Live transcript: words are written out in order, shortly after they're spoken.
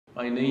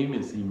My name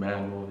is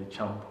Emmanuel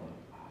Akyeampong.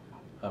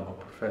 I'm a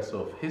professor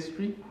of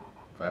history,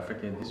 of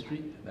African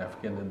history,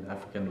 and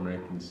African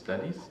American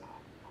studies,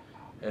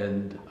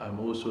 and I'm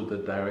also the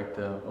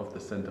director of the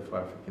Center for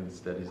African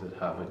Studies at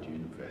Harvard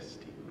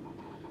University.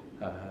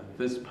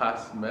 This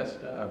past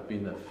semester, I've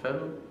been a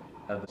fellow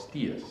at the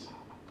STIAS,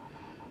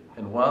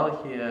 and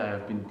while here,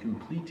 I've been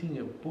completing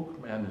a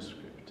book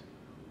manuscript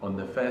on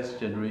the first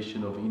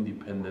generation of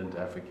independent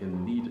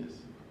African leaders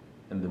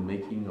and the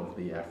making of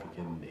the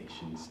African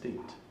nation state.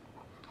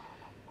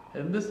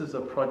 And this is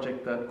a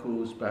project that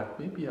goes back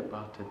maybe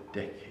about a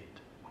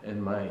decade,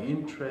 and my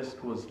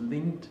interest was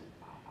linked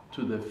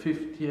to the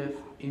 50th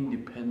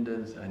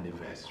independence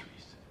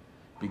anniversaries,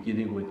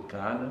 beginning with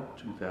Ghana,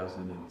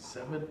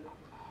 2007,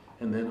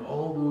 and then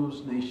all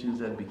those nations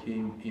that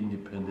became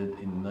independent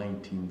in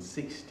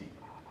 1960,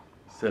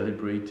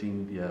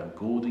 celebrating their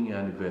golden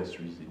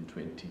anniversaries in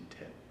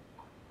 2010.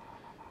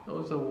 There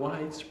was a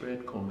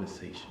widespread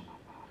conversation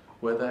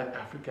whether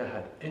Africa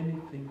had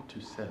anything to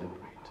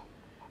celebrate,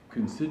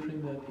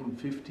 considering that in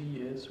 50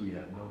 years we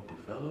had not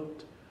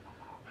developed,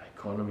 our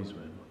economies were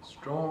not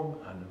strong,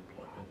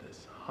 unemployment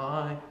is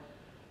high,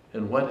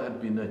 and what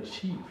had been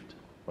achieved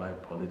by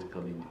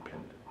political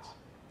independence.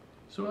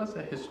 So as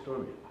a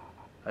historian,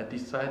 I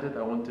decided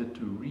I wanted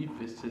to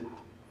revisit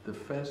the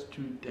first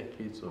 2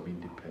 decades of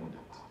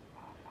independence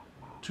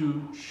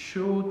to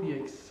show the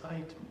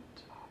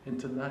excitement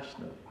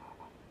internationally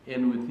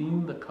and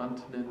within the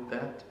continent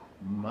that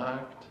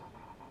marked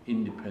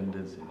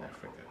independence in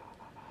Africa,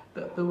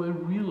 that there were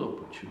real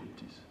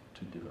opportunities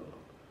to develop,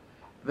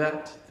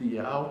 that the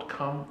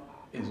outcome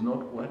is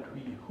not what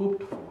we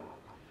hoped for,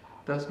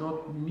 does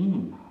not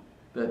mean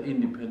that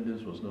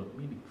independence was not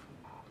meaningful,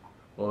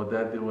 or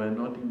that there were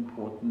not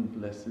important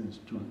lessons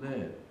to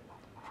learn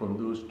from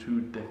those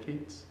 2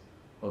 decades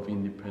of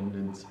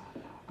independence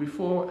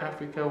before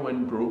Africa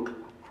went broke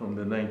from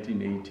the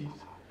 1980s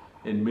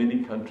and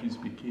many countries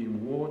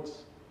became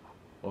wards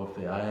of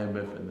the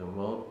IMF and the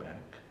World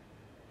Bank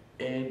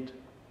and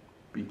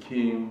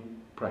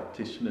became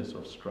practitioners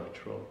of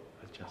structural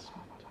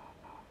adjustment.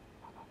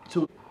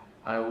 So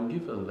I will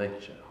give a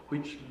lecture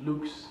which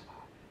looks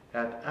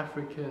at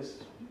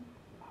Africa's,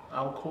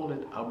 I'll call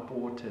it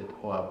aborted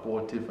or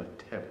abortive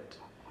attempt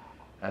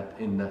at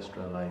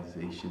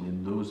industrialization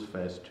in those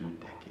first 2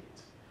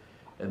 decades,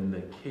 and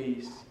the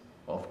case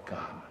of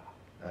Ghana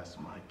as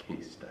my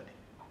case study.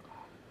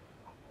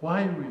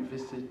 Why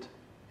revisit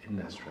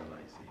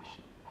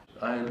industrialization?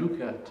 I look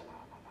at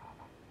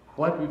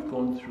what we've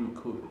gone through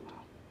COVID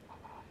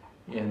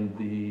and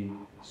the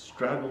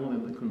struggle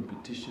and the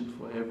competition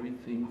for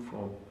everything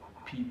from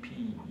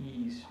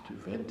PPEs to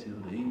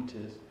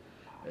ventilators,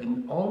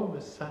 and all of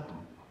a sudden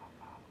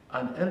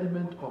an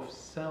element of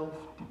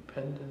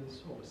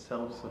self-dependence or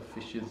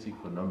self-sufficiency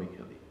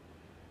economically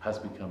has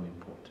become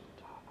important.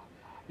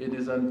 It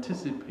is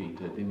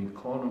anticipated, and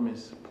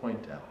economists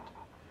point out,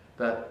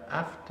 that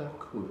after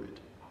COVID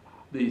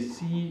they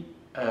see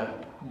a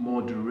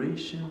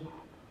moderation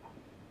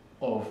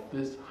of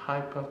this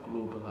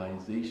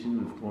hyper-globalization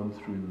we've gone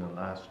through in the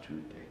last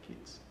 2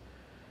 decades,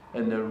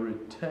 and a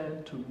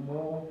return to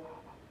more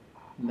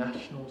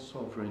national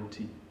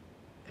sovereignty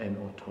and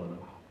autonomy.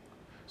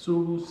 So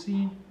we'll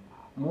see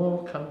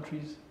more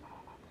countries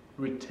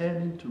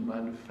returning to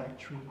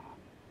manufacturing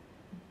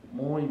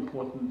more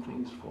important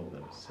things for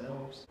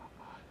themselves.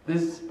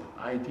 This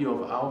idea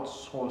of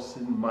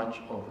outsourcing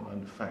much of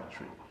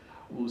manufacturing,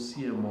 we'll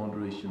see a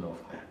moderation of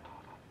that.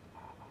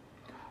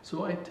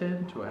 So I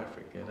turn to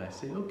Africa and I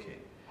say, okay,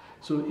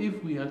 so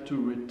if we are to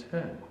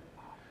return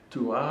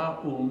to our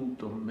own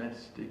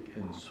domestic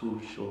and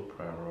social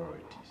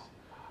priorities,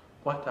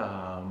 what are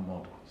our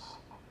models?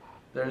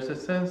 There is a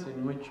sense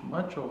in which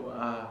much of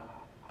our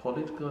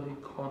political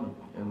economy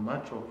and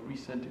much of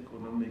recent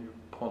economic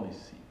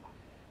policy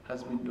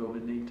has been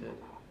dominated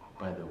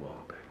by the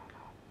World Bank.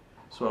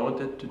 So I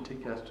wanted to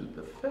take us to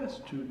the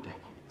first 2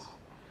 decades,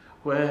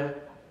 where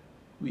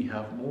we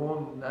have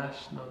more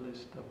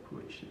nationalist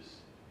approaches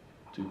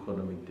to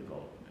economic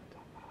development.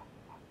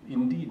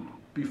 Indeed,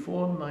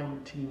 before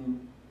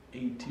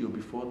 1980 or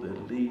before the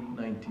late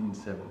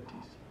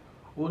 1970s,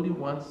 only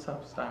one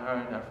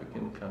sub-Saharan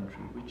African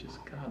country, which is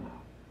Ghana,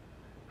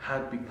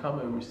 had become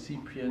a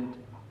recipient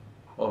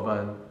of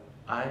an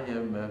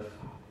IMF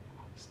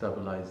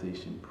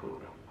stabilization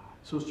program.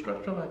 So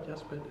structural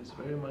adjustment is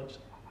very much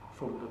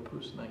from the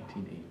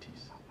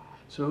post-1980s.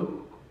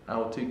 So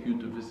I'll take you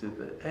to visit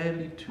the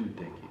early 2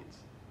 decades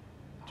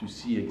to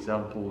see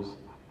examples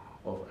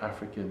of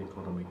African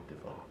economic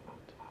development.